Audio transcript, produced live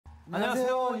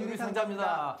안녕하세요,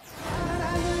 유리상자입니다.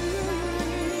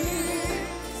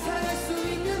 사랑할 수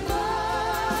있는 법.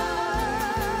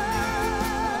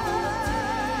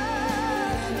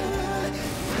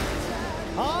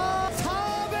 아,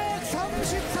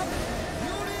 433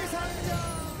 유리상자.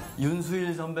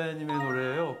 윤수일 선배님의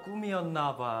노래예요.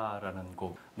 꿈이었나봐라는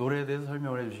곡. 노래에 대해서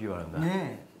설명을 해주시기 바랍니다.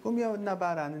 네.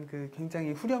 꿈이었나봐라는 그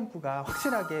굉장히 후렴구가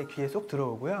확실하게 귀에 쏙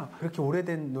들어오고요. 그렇게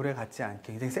오래된 노래 같지 않게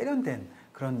굉장히 세련된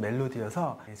그런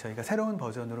멜로디여서 저희가 새로운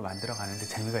버전으로 만들어 가는데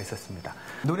재미가 있었습니다.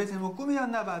 노래 제목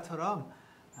꿈이었나봐처럼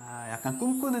약간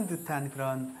꿈꾸는 듯한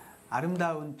그런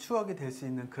아름다운 추억이 될 수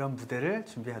있는 그런 무대를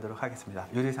준비하도록 하겠습니다.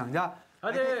 유리상자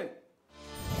화이팅!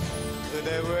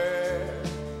 그대 왜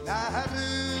나를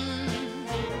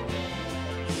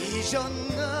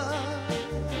잊었나.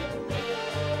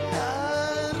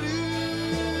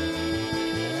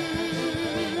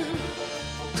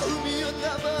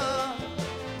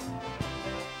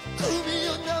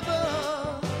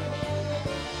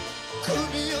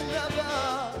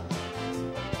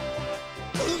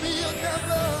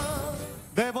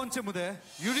 네 번째 무대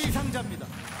유리상자입니다.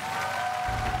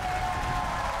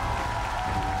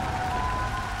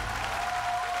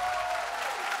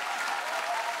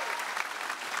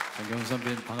 정경수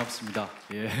선배님 반갑습니다.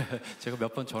 예, 제가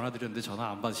몇 번 전화 드렸는데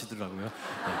전화 안 받으시더라고요. 네.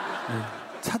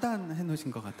 차단해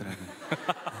놓으신 것 같더라고요.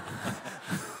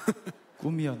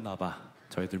 꿈이었나봐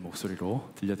저희들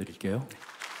목소리로 들려드릴게요.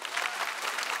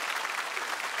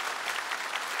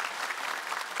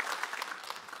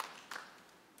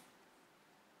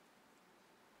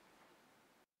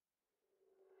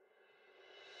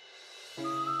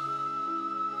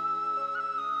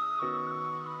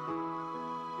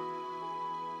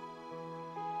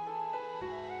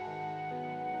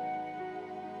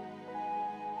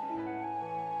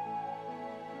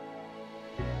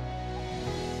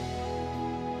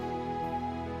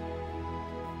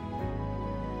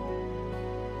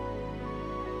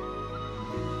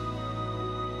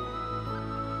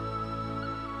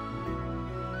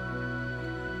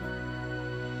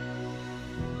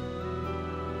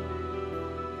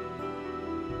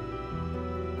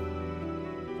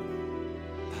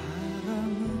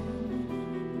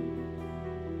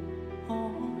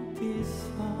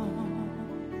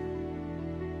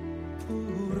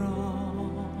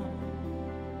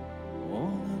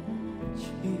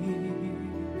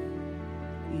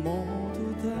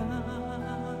 모두 다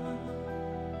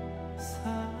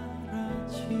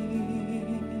사라진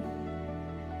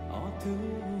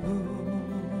어두운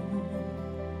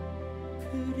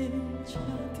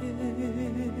그림자들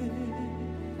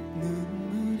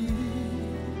눈물이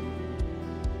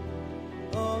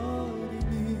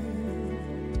어리는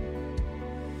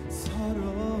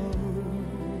서러운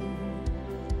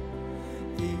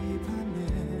이 밤에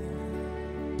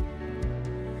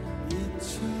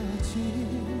잊혀진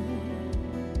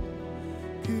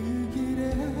그 길에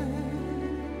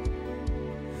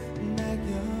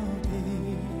낙엽이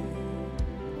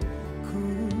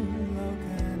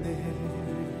굴러가네.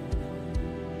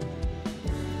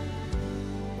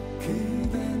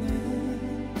 그대는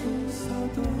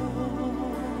웃어도